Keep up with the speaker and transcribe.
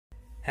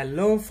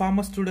Hello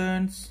pharma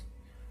students.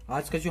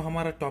 आज का जो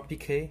हमारा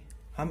टॉपिक है,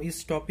 हम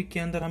इस टॉपिक के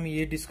अंदर हम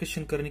ये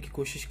डिस्कशन करने की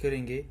कोशिश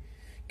करेंगे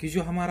कि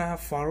जो हमारा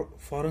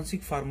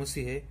फॉरेंसिक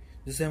फार्मेसी है,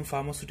 जिसे हम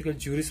फार्मास्यूटिकल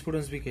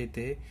ज्यूरिस्प्रूडेंस भी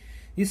कहते हैं,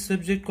 इस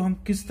सब्जेक्ट को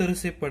हम किस तरह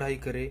से पढ़ाई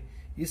करें।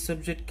 इस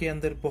सब्जेक्ट के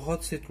अंदर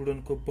बहुत से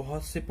स्टूडेंट को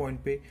बहुत से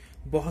पॉइंट पे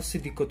बहुत सी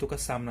दिक्कतों का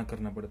सामना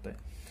करना पड़ता है।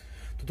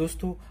 तो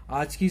दोस्तों,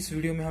 आज की इस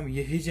वीडियो में हम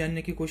यही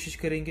जानने की कोशिश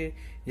करेंगे।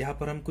 यहाँ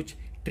पर हम कुछ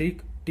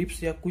ट्रिक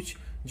टिप्स या कुछ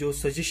जो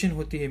सजेशन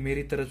होती है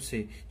मेरी तरफ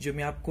से, जो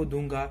मैं आपको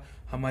दूंगा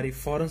हमारी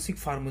फॉरेंसिक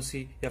फार्मेसी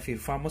या फिर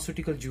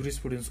फार्मास्यूटिकल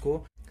ज्यूरिस्प्रूडेंस को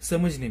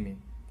समझने में।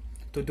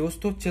 तो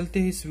दोस्तों, चलते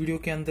हैं इस वीडियो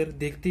के अंदर,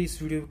 देखते हैं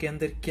इस वीडियो के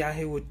अंदर क्या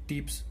है वो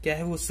टिप्स, क्या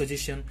है वो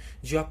सजेशन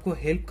जो आपको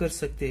हेल्प कर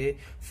सकते हैं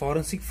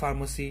फॉरेंसिक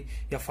फार्मेसी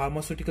या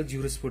फार्मास्यूटिकल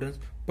ज्यूरिस्प्रूडेंस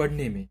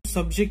पढ़ने में।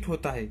 सब्जेक्ट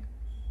होता है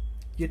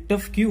ये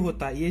टफ क्यों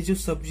होता है? ये जो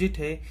सब्जेक्ट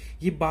है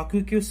ये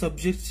बाकी के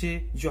सब्जेक्ट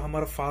से, जो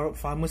हमारा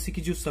फार्मेसी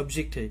की जो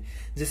सब्जेक्ट है,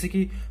 जैसे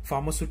कि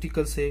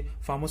फार्मास्यूटिकल्स है,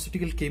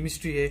 फार्मास्यूटिकल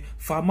केमिस्ट्री है,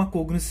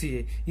 फार्माकोग्नोसी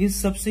है, इन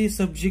सबसे ये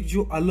सब्जेक्ट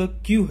जो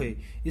अलग क्यों है,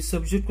 इस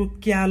सब्जेक्ट को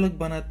क्या अलग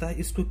बनाता है,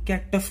 इसको क्या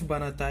टफ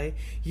बनाता है,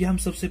 ये हम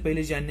सबसे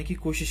पहले जानने की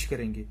कोशिश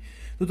करेंगे।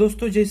 तो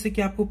दोस्तों, जैसे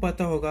कि आपको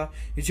पता होगा,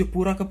 ये जो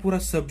पूरा का पूरा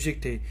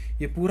सब्जेक्ट है,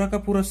 ये पूरा का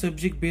पूरा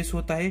सब्जेक्ट बेस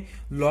होता है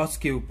लॉज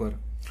के ऊपर।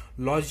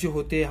 लॉज जो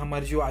होते हैं,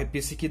 हमारे जो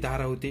आईपीसी की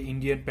धारा होती है,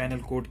 इंडियन पैनल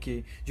कोड के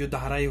जो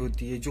धाराएं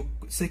होती है, जो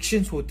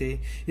सेक्शंस होते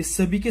हैं, ये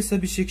सभी के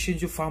सभी सेक्शन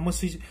जो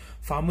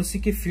फार्मेसी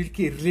के फील्ड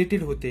के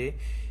रिलेटेड होते हैं,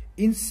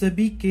 इन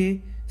सभी के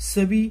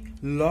सभी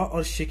लॉ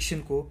और सेक्शन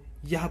को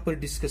यहाँ पर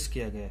डिस्कस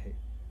किया गया है।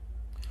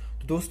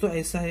 तो दोस्तों,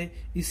 ऐसा है,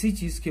 इसी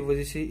चीज की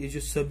वजह से ये जो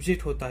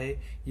सब्जेक्ट होता है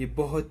ये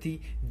बहुत ही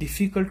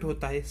डिफिकल्ट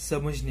होता है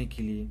समझने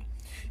के लिए।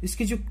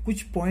 इसके जो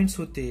कुछ पॉइंट्स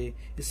होते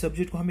हैं, इस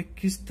सब्जेक्ट को हमें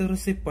किस तरह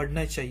से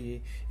पढ़ना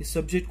चाहिए, इस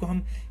सब्जेक्ट को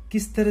हम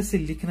किस तरह से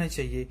लिखना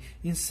चाहिए,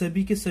 इन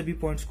सभी के सभी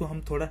पॉइंट्स को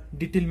हम थोड़ा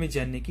डिटेल में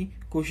जानने की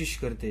कोशिश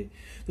करते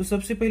हैं। तो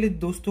सबसे पहले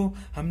दोस्तों,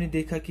 हमने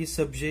देखा कि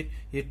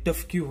सब्जेक्ट ये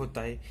टफ क्यों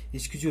होता है।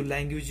 इसकी जो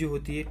लैंग्वेज जो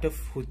होती है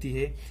टफ होती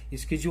है,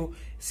 इसके जो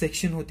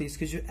सेक्शन होते हैं,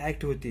 इसके जो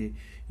एक्ट होते हैं,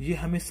 ये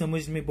हमें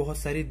समझ में बहुत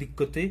सारी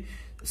दिक्कतें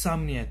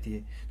सामने आती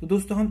है। तो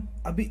दोस्तों,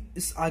 हम अभी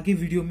इस आगे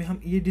वीडियो में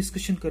हम ये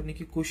डिस्कशन करने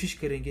की कोशिश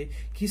करेंगे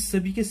कि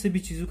सभी के सभी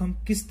चीजों को हम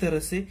किस तरह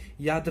से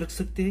याद रख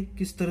सकते हैं,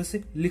 किस तरह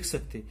से लिख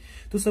सकते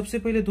हैं। तो सबसे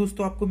पहले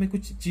दोस्तों, आपको मैं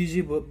कुछ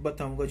चीजें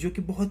बताऊंगा जो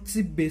कि बहुत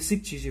सी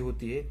बेसिक चीजें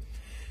होती है।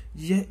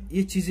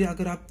 ये चीजें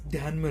अगर आप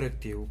ध्यान में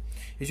रखते हो,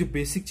 ये जो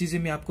बेसिक चीजें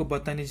मैं आपको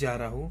बताने जा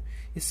रहा हूं,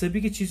 ये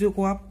सभी की चीजों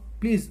को आप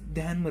प्लीज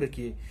ध्यान में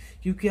रखिए।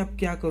 क्योंकि आप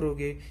क्या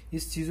करोगे,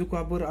 इस चीजों को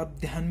अगर आप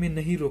ध्यान में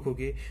नहीं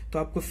रखोगे तो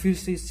आपको फिर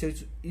से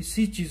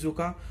इसी चीजों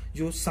का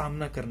जो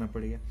सामना करना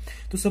पड़ेगा।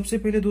 तो सबसे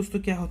पहले दोस्तों,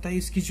 क्या होता है,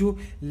 इसकी जो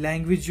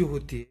लैंग्वेज जो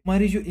होती है,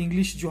 हमारी जो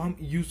इंग्लिश जो हम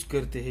यूज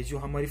करते हैं, जो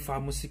हमारी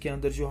फार्मेसी के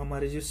अंदर जो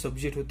हमारे जो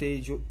सब्जेक्ट होते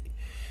हैं, जो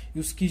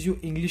उसकी जो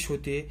इंग्लिश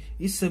होती है,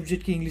 इस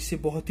सब्जेक्ट की इंग्लिश से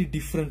बहुत ही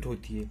डिफरेंट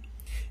होती है।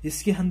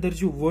 इसके अंदर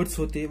जो वर्ड्स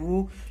होते हैं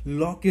वो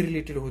लॉ के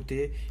रिलेटेड होते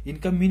हैं।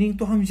 इनका मीनिंग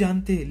तो हम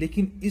जानते हैं,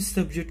 लेकिन इस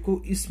सब्जेक्ट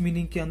को इस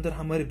मीनिंग के अंदर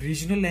हमारे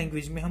रीजनल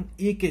लैंग्वेज में हम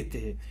ये कहते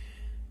हैं,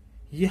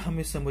 ये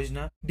हमें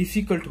समझना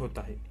डिफिकल्ट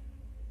होता है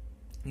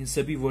इन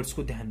सभी वर्ड्स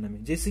को ध्यान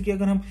में। जैसे कि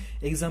अगर हम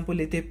एग्जांपल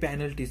लेते हैं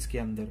पेनल्टीज के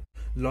अंदर,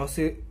 लॉ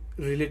से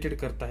रिलेटेड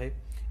करता है,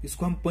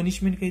 इसको हम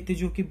पनिशमेंट कहते हैं,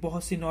 जो कि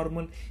बहुत सी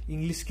नॉर्मल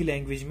इंग्लिश की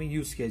लैंग्वेज में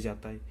यूज किया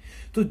जाता है।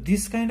 तो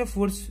दिस काइंड ऑफ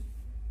वर्ड्स,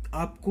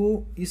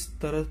 आपको इस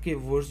तरह के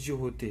वर्ड्स जो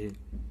होते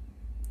हैं,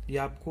 ये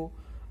आपको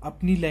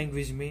अपनी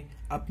लैंग्वेज में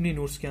अपने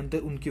नोट्स के अंदर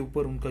उनके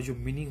ऊपर उनका जो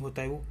मीनिंग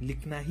होता है वो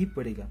लिखना ही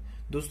पड़ेगा।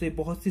 दोस्तों, ये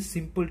बहुत सी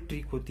सिंपल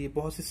ट्रिक होती है,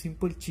 बहुत सी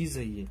सिंपल चीज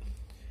है ये।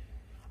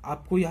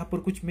 आपको यहाँ पर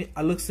कुछ मैं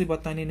अलग से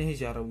बताने नहीं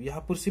जा रहा हूँ,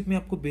 यहाँ पर सिर्फ मैं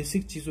आपको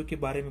बेसिक चीजों के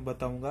बारे में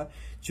बताऊंगा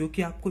जो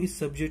कि आपको इस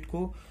सब्जेक्ट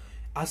को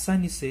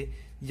आसानी से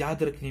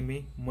याद रखने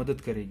में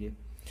मदद करेंगे।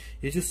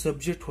 ये जो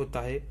सब्जेक्ट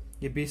होता है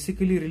ये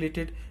बेसिकली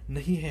रिलेटेड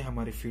नहीं है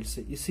हमारे फील्ड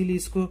से, इसीलिए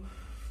इसको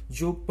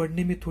जो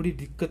पढ़ने में थोड़ी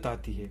दिक्कत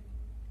आती है।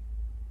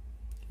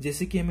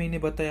 जैसे कि मैंने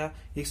बताया,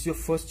 एक जो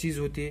फर्स्ट चीज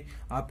होती है,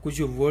 आपको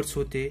जो वर्ड्स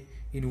होते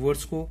हैं, इन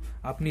वर्ड्स को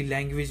अपनी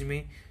लैंग्वेज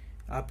में,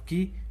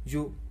 आपकी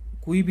जो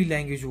कोई भी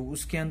लैंग्वेज हो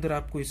उसके अंदर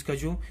आपको इसका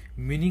जो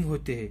मीनिंग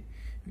होते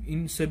हैं,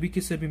 इन सभी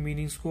के सभी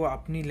मीनिंग्स को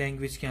अपनी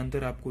लैंग्वेज के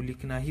अंदर आपको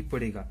लिखना ही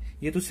पड़ेगा।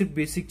 ये तो सिर्फ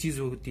बेसिक चीज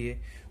होती है।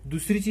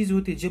 दूसरी चीज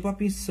होती है, जब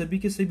आप इस सभी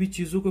के सभी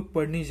चीजों को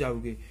पढ़ने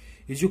जाओगे,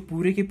 ये जो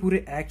पूरे के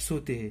पूरे एक्ट्स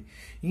होते हैं,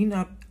 इन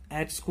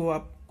एक्ट्स को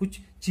आप कुछ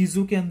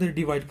चीजों के अंदर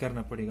डिवाइड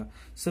करना पड़ेगा।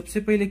 सबसे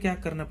पहले क्या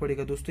करना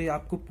पड़ेगा दोस्तों, ये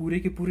आपको पूरे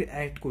के पूरे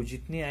एक्ट को,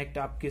 जितने एक्ट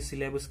आपके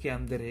सिलेबस के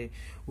अंदर है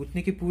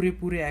उतने के पूरे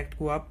पूरे एक्ट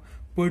को आप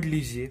पढ़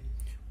लीजिए।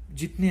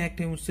 जितने एक्ट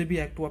हैं उससे भी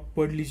एक्ट को आप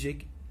पढ़ लीजिए,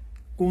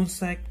 कौन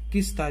सा एक्ट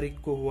किस तारीख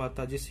को हुआ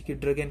था। जैसे कि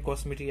ड्रग एंड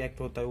कॉस्मेटिक एक्ट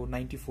होता है वो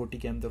 1940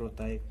 के अंदर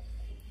होता है,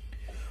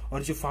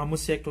 और जो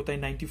फार्मेसी एक्ट होता है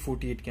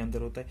 1948 के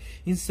अंदर होता है।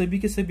 इन सभी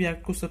के सभी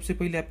एक्ट को सबसे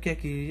पहले आप क्या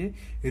कीजिए,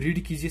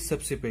 रीड कीजिए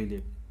सबसे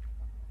पहले।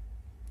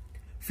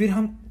 फिर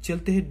हम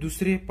चलते हैं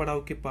दूसरे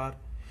पड़ाव के पार,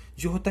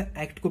 जो होता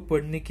है एक्ट को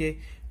पढ़ने के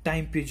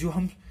टाइम पे, जो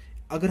हम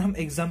अगर हम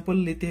एग्जांपल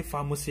लेते हैं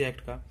फार्मेसी एक्ट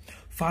का,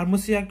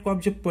 फार्मेसी एक्ट को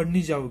आप जब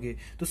पढ़ने जाओगे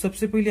तो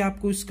सबसे पहले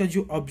आपको इसका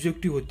जो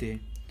ऑब्जेक्टिव होते हैं,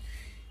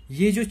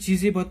 ये जो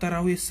चीजें बता रहा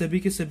हूं, ये सभी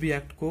के सभी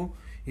एक्ट को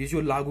ये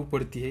जो लागू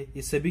पड़ती है,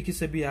 ये सभी की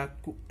सभी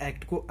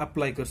एक्ट को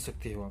अप्लाई कर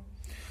सकते हो आप।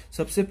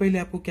 सबसे पहले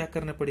आपको क्या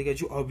करना पड़ेगा,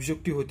 जो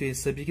ऑब्जेक्टिव होते हैं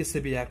सभी के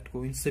सभी एक्ट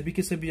को, इन सभी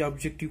के सभी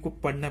ऑब्जेक्टिव को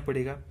पढ़ना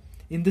पड़ेगा।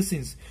 In the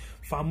sense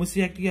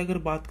pharmacy act की अगर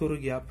बात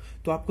करोगे आप,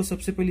 तो आपको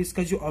सबसे पहले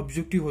इसका जो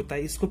ऑब्जेक्टिव होता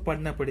है इसको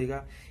पढ़ना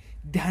पड़ेगा।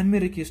 ध्यान में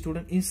रखिए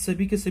स्टूडेंट, इन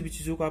सभी के सभी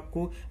चीजों को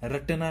आपको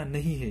रटना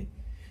नहीं है।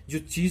 जो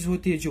चीज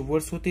होती है, जो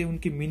वर्ड्स होते हैं,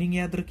 उनकी मीनिंग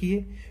याद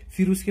रखिए।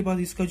 फिर उसके बाद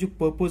इसका जो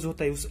पर्पज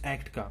होता है उस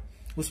एक्ट का,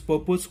 उस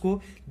पर्पज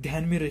को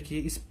ध्यान में रखिए,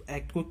 इस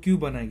एक्ट को क्यों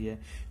बनाया गया है,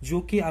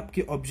 जो कि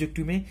आपके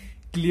ऑब्जेक्टिव में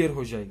क्लियर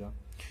हो जाएगा।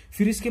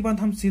 फिर इसके बाद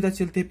हम सीधा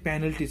चलते हैं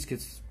पेनल्टीज के।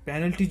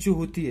 पेनल्टीज जो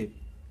होती है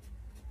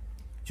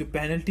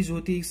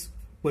इस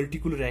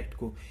पर्टिकुलर एक्ट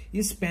को,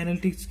 इस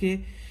पेनल्टीज के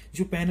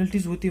जो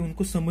पेनल्टीज होती है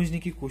उनको समझने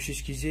की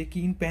कोशिश कीजिए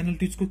कि इन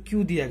पेनल्टीज को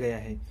क्यों दिया गया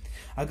है।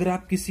 अगर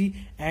आप किसी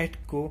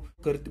एक्ट को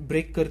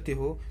ब्रेक करते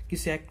हो,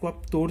 किसी एक्ट को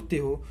आप तोड़ते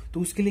हो,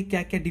 तो उसके लिए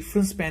क्या क्या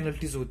डिफरेंस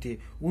पेनल्टीज होती है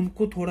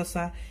उनको थोड़ा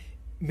सा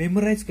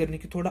मेमोराइज करने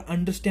की, थोड़ा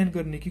अंडरस्टैंड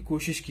करने की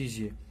कोशिश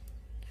कीजिए।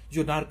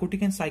 जो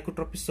नार्कोटिक एंड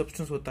साइकोट्रोपिक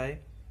सब्सटेंस होता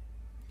है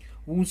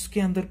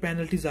उसके अंदर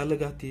पेनल्टीज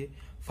अलग आती है,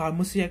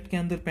 फार्मेसी एक्ट के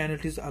अंदर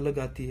पेनल्टीज अलग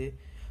आती है।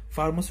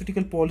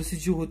 फार्मास्यूटिकल पॉलिसी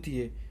जो होती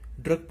है,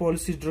 drug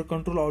policy, drug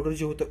control order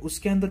जो होता है,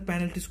 उसके अंदर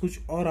पेनल्टीज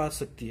कुछ और आ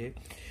सकती है।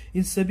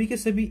 इन सभी के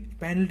सभी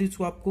पेनल्टीज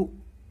को आपको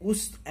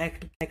उस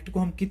एक्ट को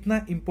हम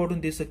कितना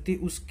इंपॉर्टेंट दे सकते हैं,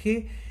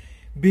 उसके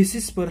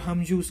बेसिस पर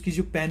हम जो उसकी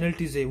जो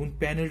पेनल्टीज है उन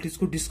पेनल्टीज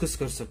को डिस्कस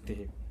कर सकते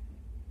हैं।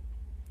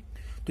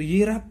 तो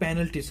ये रहा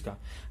पेनल्टीज का।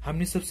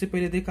 हमने सबसे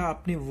पहले देखा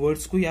अपने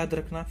वर्ड्स को याद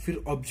रखना,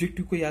 फिर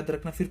ऑब्जेक्टिव को याद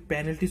रखना, फिर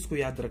पेनल्टीज को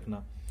याद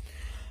रखना।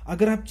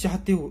 अगर आप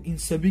चाहते हो इन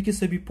सभी के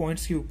सभी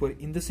पॉइंट्स के ऊपर,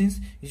 इन द सेंस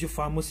ये जो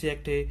फार्मेसी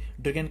एक्ट है,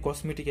 ड्रग एंड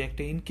कॉस्मेटिक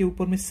एक्ट है, इनके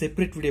ऊपर मैं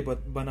सेपरेट वीडियो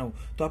बनाऊं,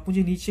 तो आप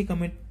मुझे नीचे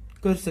कमेंट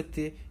कर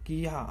सकते हैं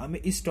कि हाँ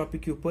हमें इस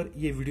टॉपिक के ऊपर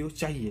ये वीडियो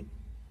चाहिए।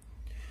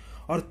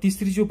 और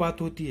तीसरी जो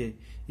बात होती है,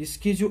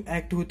 इसके जो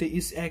एक्ट होते हैं,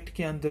 इस एक्ट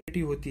के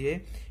अंदर होती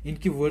है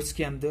इनके वर्ड्स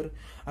के अंदर।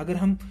 अगर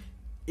हम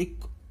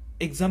एक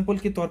एग्जाम्पल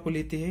के तौर पर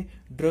लेते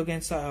हैं, ड्रग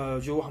एंड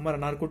जो हमारा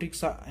नार्कोटिक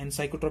एंड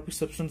साइकोट्रोपिक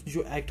सब्सटेंस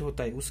जो एक्ट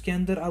होता है, उसके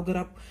अंदर अगर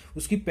आप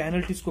उसकी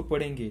पेनल्टीज को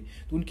पढ़ेंगे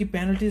तो उनकी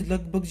पेनल्टीज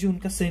लगभग, जो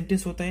उनका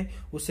सेंटेंस होता है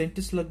वो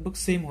सेंटेंस लगभग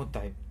सेम होता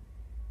है।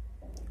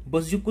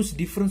 बस जो कुछ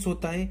डिफरेंस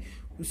होता है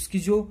उसकी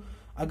जो,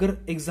 अगर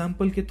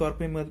एग्जाम्पल के तौर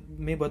पे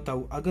मैं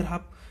बताऊं, अगर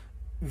आप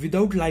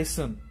विदाउट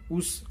लाइसेंस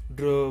उस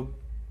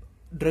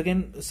ड्रग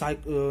एंड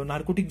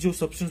नार्कोटिक जो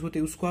सब्सटेंस होते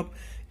हैं उसको आप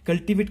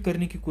कल्टीवेट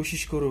करने की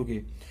कोशिश करोगे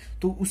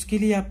तो उसके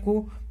लिए आपको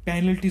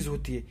पेनल्टीज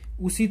होती है।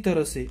 उसी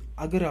तरह से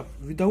अगर आप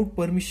विदाउट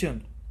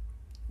परमिशन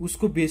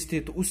उसको बेचते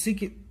हैं तो उससे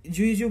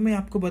जो मैं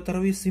आपको बता रहा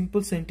हूं ये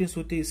सिंपल सेंटेंस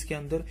होते हैं, इसके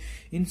अंदर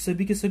इन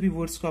सभी के सभी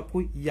वर्ड्स को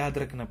आपको याद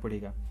रखना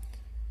पड़ेगा।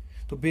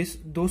 तो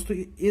दोस्तों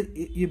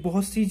ये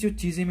बहुत सी जो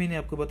चीजें मैंने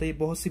आपको बताई,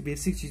 बहुत सी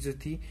बेसिक चीजें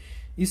थी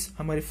इस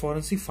हमारे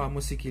फॉरेंसिक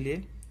फार्मेसी के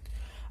लिए।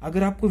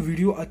 अगर आपको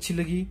वीडियो अच्छी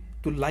लगी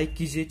तो लाइक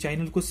कीजिए,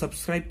 चैनल को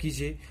सब्सक्राइब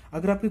कीजिए।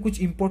 अगर आपकी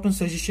कुछ इंपॉर्टेंट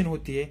सजेशन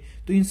होती है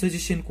तो इन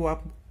सजेशन को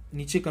आप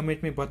नीचे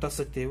कमेंट में बता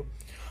सकते हो।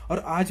 और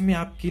आज मैं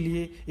आपके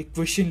लिए एक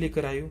क्वेश्चन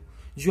लेकर आई हूँ,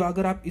 जो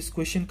अगर आप इस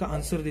क्वेश्चन का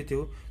आंसर देते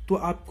हो तो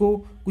आपको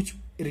कुछ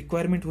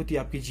रिक्वायरमेंट होती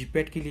है आपकी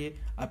जीपैट के लिए,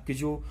 आपकी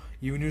जो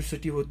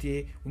यूनिवर्सिटी होती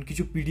है उनकी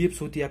जो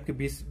पीडीएफ्स होती है आपके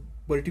बेस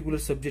पर्टिकुलर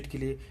सब्जेक्ट के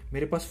लिए।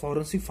 मेरे पास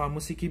फॉरेंसिक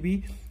फार्मेसी की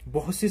भी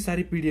बहुत सी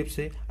सारी पीडीएफ्स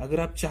है। अगर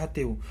आप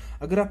चाहते हो,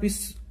 अगर आप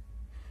इस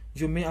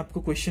जो मैं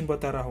आपको क्वेश्चन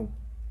बता रहा हूं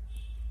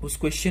उस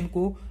क्वेश्चन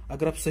को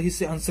अगर आप सही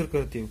से आंसर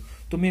करते हो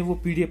तो मैं वो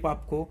पीडीएफ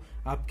आपको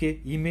आपके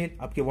ईमेल,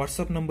 आपके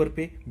व्हाट्सएप नंबर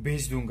पे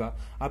भेज दूंगा।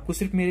 आपको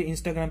सिर्फ मेरे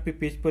इंस्टाग्राम पे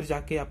पेज पर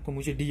जाके आपको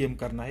मुझे डीएम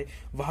करना है,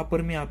 वहां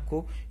पर मैं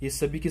आपको ये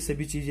सभी की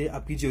सभी चीजें,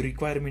 आपकी जो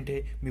रिक्वायरमेंट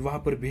है मैं वहां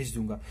पर भेज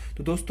दूंगा।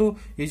 तो दोस्तों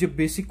ये जो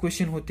बेसिक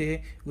क्वेश्चन होते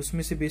हैं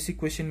उसमें से बेसिक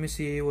क्वेश्चन में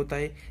से ये होता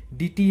है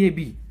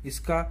डीटीएबी,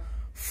 इसका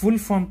फुल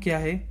फॉर्म क्या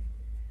है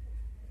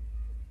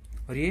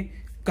और ये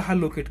कहाँ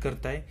लोकेट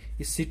करता है।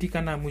 इस सिटी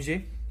का नाम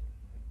मुझे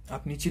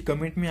आप नीचे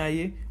कमेंट में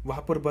आइए,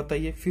 वहां पर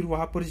बताइए। फिर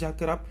वहां पर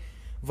जाकर आप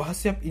वहां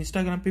से आप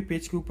इंस्टाग्राम पे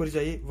पेज के ऊपर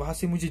जाइए, वहां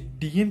से मुझे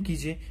डीएम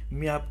कीजिए।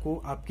 मैं आपको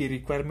आपकी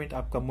रिक्वायरमेंट,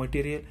 आपका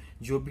मटेरियल,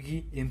 जो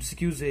भी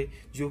एमसीक्यूज है,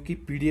 जो कि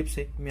पीडीएफ्स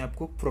है, मैं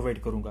आपको प्रोवाइड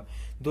करूंगा।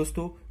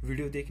 दोस्तों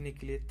वीडियो देखने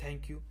के लिए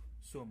थैंक यू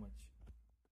सो मच।